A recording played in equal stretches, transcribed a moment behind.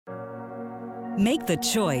Make the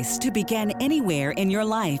choice to begin anywhere in your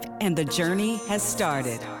life, and the journey has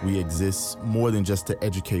started. We exist more than just to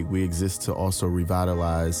educate. We exist to also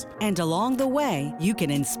revitalize. And along the way, you can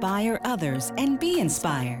inspire others and be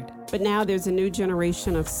inspired. But now there's a new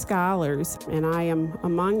generation of scholars, and I am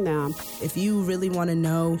among them. If you really want to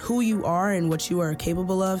know who you are and what you are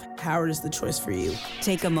capable of, Howard is the choice for you.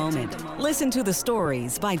 Take a moment. Listen to the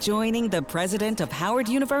stories by joining the president of Howard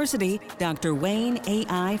University, Dr. Wayne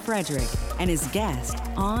A.I. Frederick, and his guest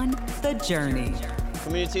on The Journey.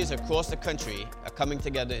 Communities across the country are coming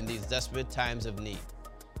together in these desperate times of need.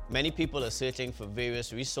 Many people are searching for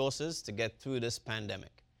various resources to get through this pandemic.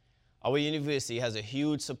 Our university has a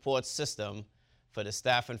huge support system for the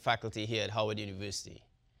staff and faculty here at Howard University.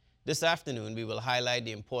 This afternoon, we will highlight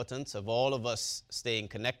the importance of all of us staying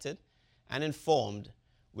connected and informed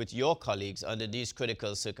with your colleagues under these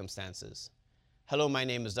critical circumstances. Hello, my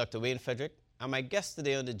name is Dr. Wayne Frederick, and my guest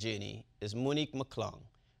today on The Journey is Monique McClung,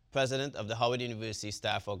 President of the Howard University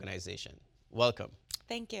Staff Organization. Welcome.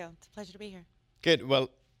 Thank you. It's a pleasure to be here. Good. Well,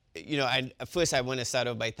 you know, first I want to start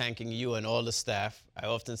off by thanking you and all the staff. I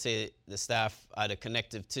often say the staff are the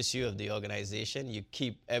connective tissue of the organization. You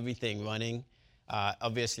keep everything running.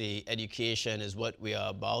 Obviously, education is what we are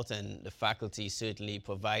about, and the faculty certainly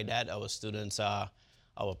provide that. Our students are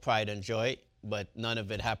our pride and joy, but none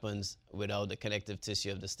of it happens without the connective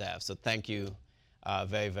tissue of the staff. So thank you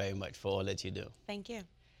very, very much for all that you do. Thank you.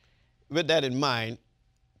 With that in mind,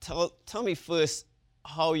 tell me first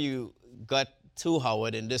how you got to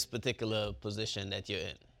Howard in this particular position that you're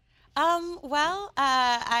in.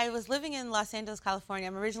 I was living in Los Angeles, California.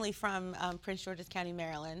 I'm originally from Prince George's County,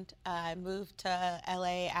 Maryland. I moved to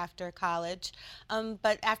LA after college,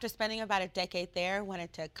 but after spending about a decade there,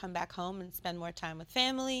 wanted to come back home and spend more time with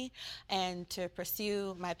family and to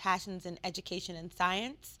pursue my passions in education and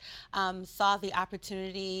science. Saw the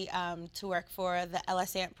opportunity to work for the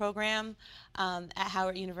LSANT program at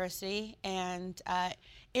Howard University and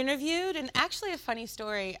interviewed, and actually a funny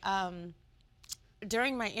story,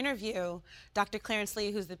 during my interview, Dr. Clarence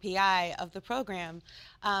Lee, who's the PI of the program,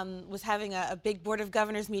 was having a big Board of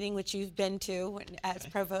Governors meeting, which you've been to as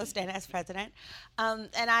provost and as president. And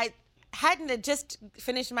I hadn't just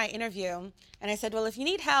finished my interview, and I said, well, if you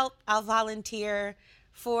need help, I'll volunteer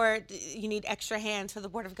you need extra hands for the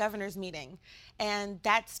Board of Governors meeting. And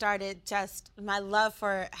that started just my love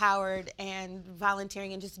for Howard and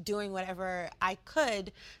volunteering and just doing whatever I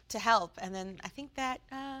could to help. And then I think that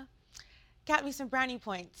got me some brownie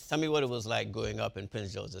points. Tell me what it was like growing up in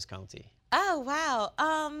Prince George's County. Oh, wow.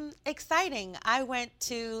 Exciting. I went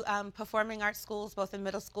to performing arts schools, both in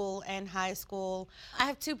middle school and high school. I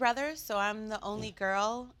have two brothers, so I'm the only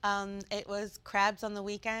girl. It was crabs on the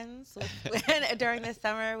weekends during the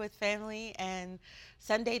summer with family, and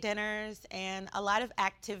Sunday dinners, and a lot of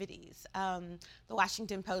activities. The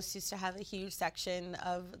Washington Post used to have a huge section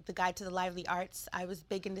of the Guide to the Lively Arts. I was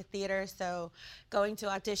big into theater, so going to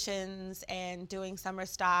auditions and doing summer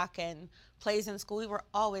stock and plays in school, we were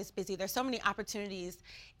always busy. There's so many opportunities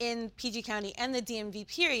in PG County and the DMV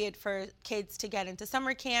period for kids to get into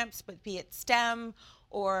summer camps, but be it STEM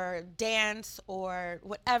or dance or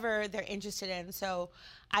whatever they're interested in. So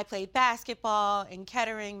I played basketball in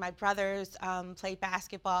Kettering. My brothers played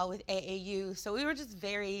basketball with AAU. So we were just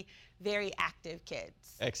very, very active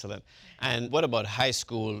kids. Excellent. And what about high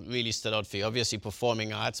school really stood out for you? Obviously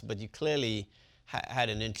performing arts, but you clearly had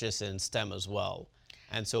an interest in STEM as well.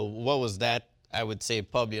 And so what was that? I would say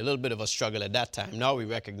probably a little bit of a struggle at that time. Now we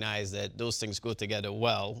recognize that those things go together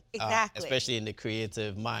well, exactly. Especially in the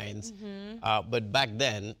creative minds. Mm-hmm. But back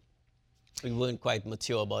then, we weren't quite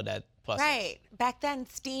mature about that process. Right. Back then,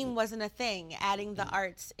 STEAM wasn't a thing, adding the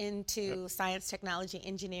arts into science, technology,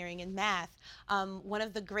 engineering, and math. One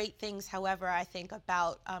of the great things, however, I think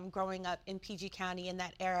about growing up in PG County in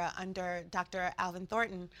that era under Dr. Alvin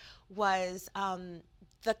Thornton was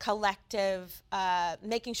the collective,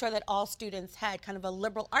 making sure that all students had kind of a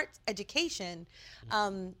liberal arts education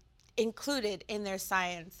included in their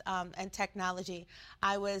science and technology.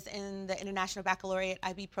 I was in the International Baccalaureate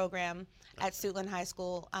IB program at Suitland High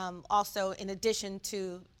School, also in addition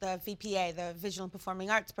to the VPA, the Visual and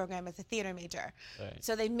Performing Arts program, as a theater major. Right.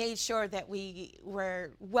 So they made sure that we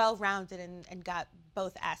were well-rounded and got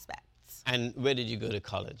both aspects. And where did you go to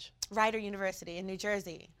college? Rider University in New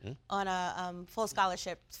Jersey on a full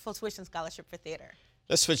tuition scholarship for theater.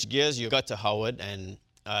 Let's switch gears. You got to Howard and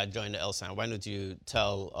joined the LSAM. Why don't you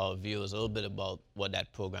tell our viewers a little bit about what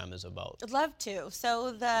that program is about? I'd love to.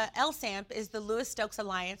 So the LSAMP is the Lewis Stokes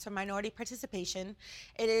Alliance for Minority Participation.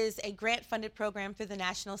 It is a grant-funded program through the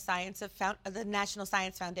National Science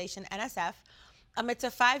Foundation, NSF. It's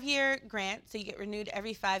a 5-year grant, so you get renewed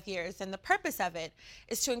every 5 years. And the purpose of it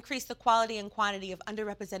is to increase the quality and quantity of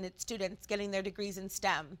underrepresented students getting their degrees in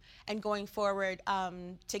STEM and going forward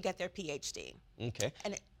to get their PhD. Okay.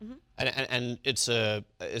 And and it's a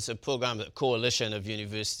program, a coalition of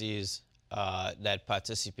universities that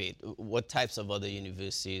participate. What types of other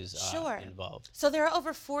universities are involved? So there are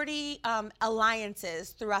over 40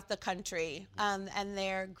 alliances throughout the country, and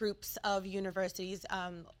they're groups of universities,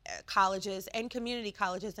 colleges, and community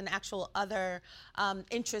colleges, and actual other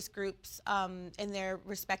interest groups in their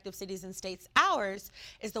respective cities and states. Ours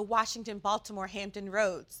is the Washington, Baltimore, Hampton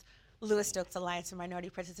Roads Lewis Stokes Alliance for Minority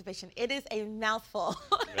Participation. It is a mouthful.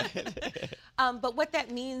 But what that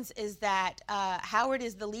means is that Howard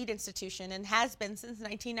is the lead institution and has been since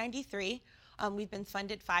 1993. We've been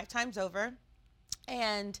funded 5 times over.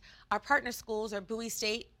 And our partner schools are Bowie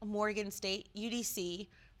State, Morgan State, UDC,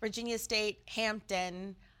 Virginia State,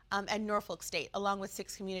 Hampton, and Norfolk State, along with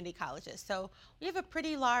 6 community colleges. So we have a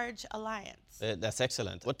pretty large alliance. That's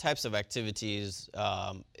excellent. What types of activities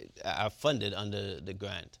are funded under the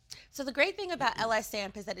grant? So the great thing about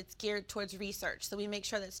LSAMP is that it's geared towards research. So we make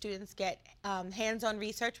sure that students get hands-on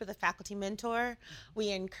research with a faculty mentor. We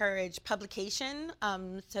encourage publication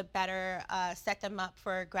to better set them up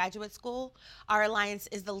for graduate school. Our alliance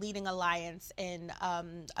is the leading alliance in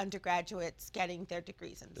undergraduates getting their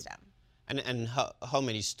degrees in STEM. And how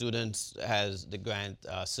many students has the grant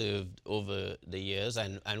served over the years,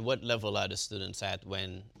 and what level are the students at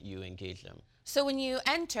when you engage them? So when you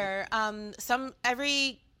enter,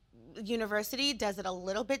 every university does it a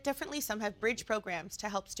little bit differently. Some have bridge programs to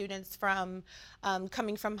help students from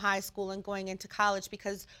coming from high school and going into college,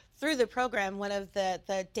 because through the program, one of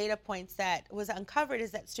the data points that was uncovered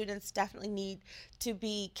is that students definitely need to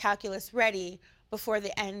be calculus ready before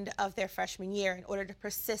the end of their freshman year in order to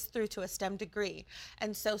persist through to a STEM degree.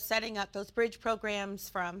 And so setting up those bridge programs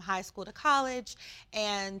from high school to college,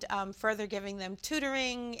 and further giving them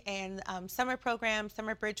tutoring and summer programs,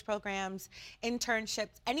 summer bridge programs,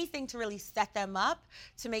 internships, anything to really set them up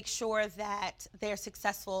to make sure that they're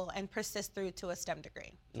successful and persist through to a STEM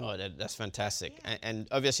degree. Oh, that's fantastic. Yeah. And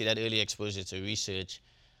obviously that early exposure to research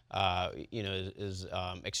is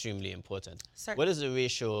extremely important. Certainly. What is the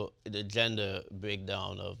ratio, the gender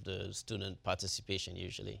breakdown of the student participation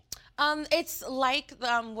usually? It's like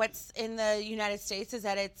what's in the United States, is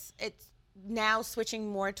that it's now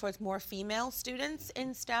switching more towards more female students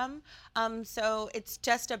in STEM. So it's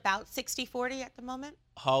just about 60-40 at the moment.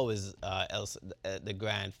 How is the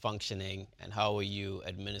grant functioning, and how are you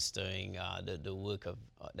administering the work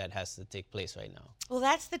that has to take place right now? Well,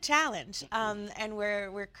 that's the challenge, and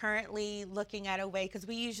we're currently looking at a way, because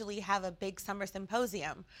we usually have a big summer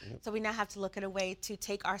symposium, so we now have to look at a way to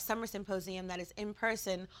take our summer symposium that is in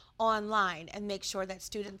person online and make sure that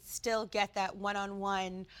students still get that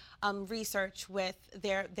one-on-one research with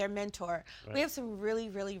their mentor. Right. We have some really,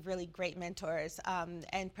 really, really great mentors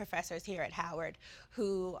and professors here at Howard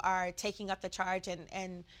who are taking up the charge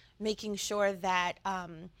and making sure that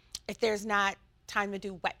if there's not time to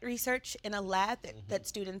do wet research in a lab, that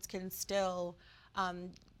students can still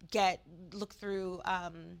look through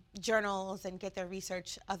journals and get their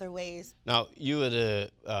research other ways. Now, you were the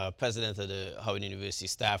president of the Howard University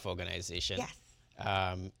Staff Organization. Yes.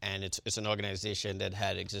 And it's an organization that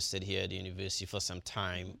had existed here at the university for some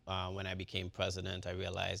time. When I became president, I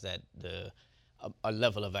realized that a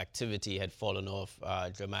level of activity had fallen off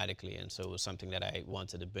dramatically, and so it was something that I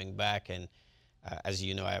wanted to bring back. And as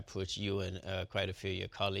you know, I approached you and quite a few of your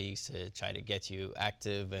colleagues to try to get you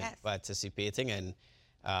active and participating, and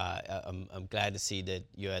I'm glad to see that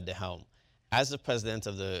you're at the helm. As the president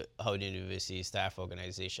of the Howard University Staff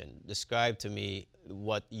Organization, describe to me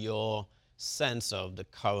what your sense of the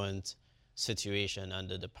current situation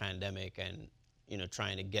under the pandemic and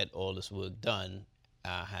trying to get all this work done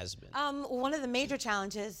has been. One of the major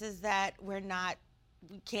challenges is that we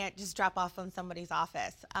can't just drop off on somebody's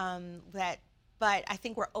office. But I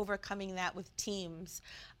think we're overcoming that with teams.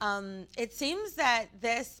 It seems that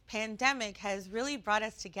this pandemic has really brought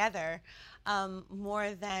us together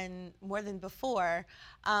more than before.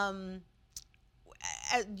 That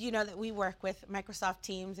we work with Microsoft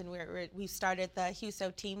Teams, and we started the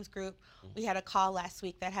HUSO Teams group. We had a call last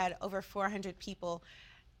week that had over 400 people.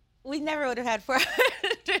 We never would have had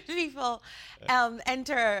 400 people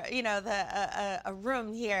enter, a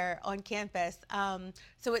room here on campus.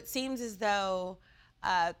 So it seems as though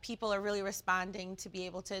people are really responding to be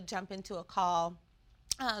able to jump into a call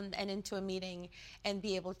and into a meeting and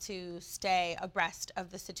be able to stay abreast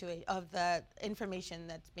of the information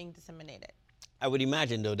that's being disseminated. I would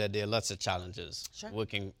imagine, though, that there are lots of challenges Sure.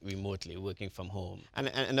 working remotely, working from home.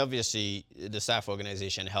 And obviously, the staff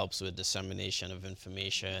organization helps with dissemination of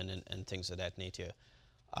information and things of that nature.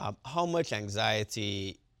 How much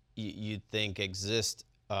anxiety you think exists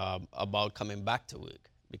about coming back to work?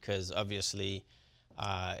 Because obviously,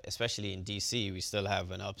 especially in DC, we still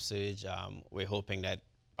have an upsurge. We're hoping that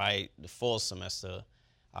by the fall semester,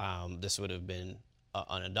 this would have been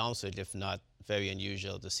on a downsurge, if not very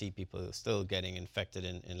unusual to see people still getting infected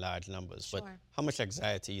in large numbers. Sure. But how much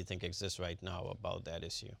anxiety you think exists right now about that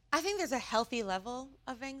issue? I think there's a healthy level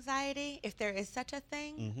of anxiety, if there is such a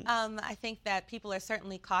thing. I think that people are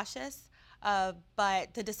certainly cautious,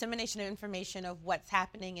 but the dissemination of information of what's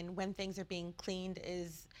happening and when things are being cleaned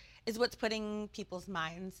is what's putting people's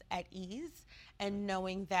minds at ease, and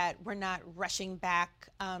knowing that we're not rushing back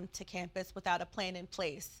to campus without a plan in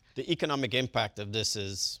place. The economic impact of this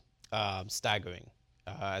is staggering.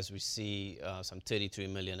 As we see, some 33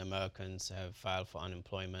 million Americans have filed for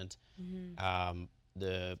unemployment.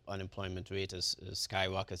 The unemployment rate is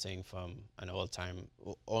skyrocketing from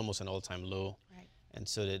almost an all-time low. Right. And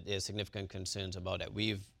so there's significant concerns about that.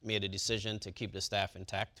 We've made a decision to keep the staff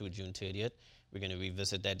intact through June 30th. We're going to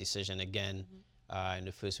revisit that decision again in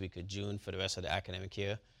the first week of June for the rest of the academic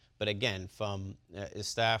year. But again, from a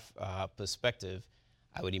staff perspective,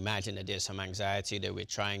 I would imagine that there's some anxiety that we're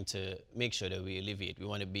trying to make sure that we alleviate. We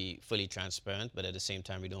want to be fully transparent, but at the same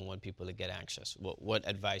time, we don't want people to get anxious. What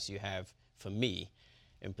advice you have for me,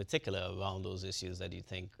 in particular, around those issues that you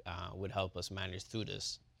think would help us manage through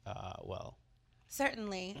this well?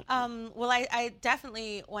 Certainly. Well, I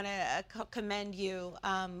definitely want to commend you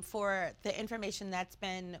for the information that's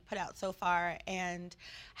been put out so far and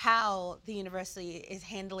how the university is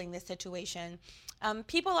handling this situation.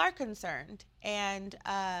 People are concerned, and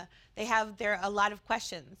there are a lot of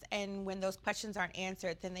questions, and when those questions aren't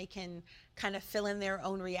answered, then they can kind of fill in their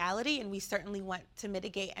own reality, and we certainly want to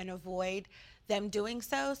mitigate and avoid them doing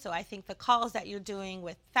so. So I think the calls that you're doing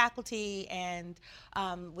with faculty and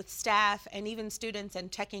with staff and even students,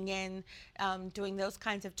 and checking in, doing those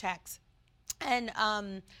kinds of checks, and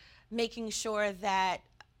making sure that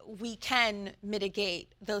we can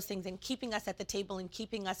mitigate those things, and keeping us at the table and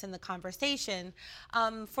keeping us in the conversation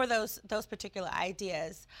for those particular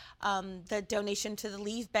ideas. The donation to the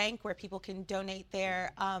leave bank, where people can donate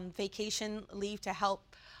their vacation leave to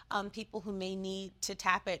help people who may need to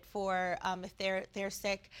tap it for if they're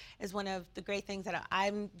sick, is one of the great things that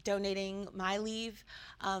I'm donating my leave.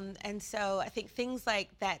 And so I think things like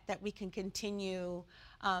that we can continue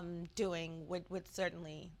doing would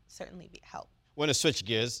certainly be help. I want to switch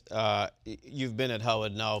gears. You've been at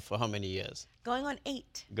Howard now for how many years? Going on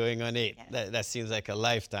 8. Going on 8. Yeah. That seems like a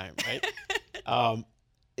lifetime, right?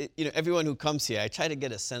 Everyone who comes here, I try to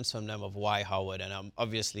get a sense from them of why Howard, and I'm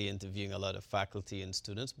obviously interviewing a lot of faculty and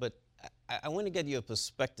students, but I want to get your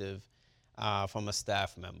perspective from a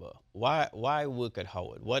staff member. Why work at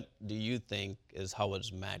Howard? What do you think is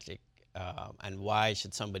Howard's magic, and why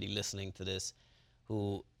should somebody listening to this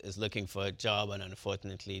who is looking for a job, and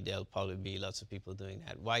unfortunately there'll probably be lots of people doing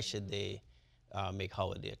that, why should they make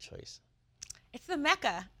Howard their choice? It's the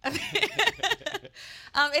Mecca.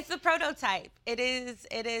 It's the prototype. It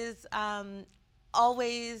is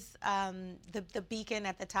always the beacon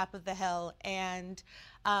at the top of the hill. And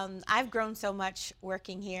I've grown so much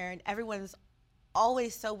working here, and everyone's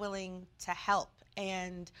always so willing to help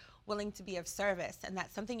and willing to be of service. And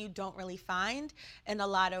that's something you don't really find in a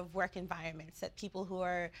lot of work environments, that people who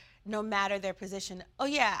are, no matter their position, oh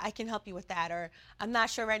yeah, I can help you with that, or I'm not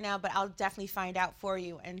sure right now, but I'll definitely find out for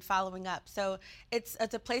you, and following up. So it's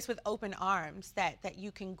a place with open arms that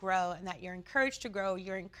you can grow, and that you're encouraged to grow,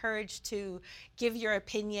 you're encouraged to give your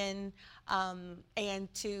opinion,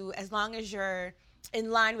 and to, as long as you're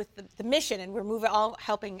in line with the mission, and we're all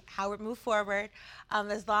helping Howard move forward,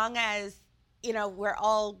 as long as we're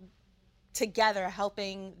all together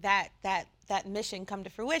helping that mission come to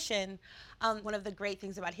fruition. One of the great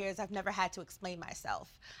things about here is I've never had to explain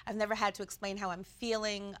myself. I've never had to explain how I'm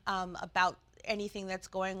feeling about anything that's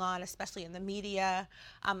going on, especially in the media.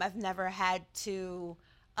 I've never had to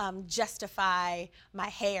justify my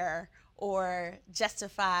hair or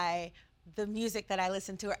justify the music that I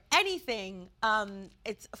listen to or anything.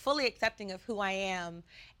 It's fully accepting of who I am,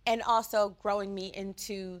 and also growing me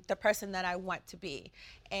into the person that I want to be.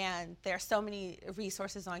 And there are so many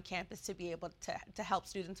resources on campus to be able to help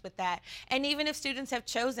students with that. And even if students have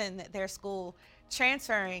chosen their school,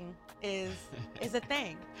 transferring is a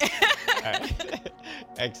thing. All right.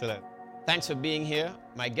 Excellent. Thanks for being here.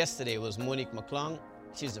 My guest today was Monique McClung.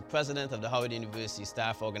 She's the president of the Howard University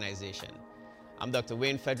Staff Organization. I'm Dr.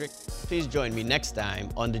 Wayne Frederick. Please join me next time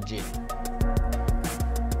on The Journey.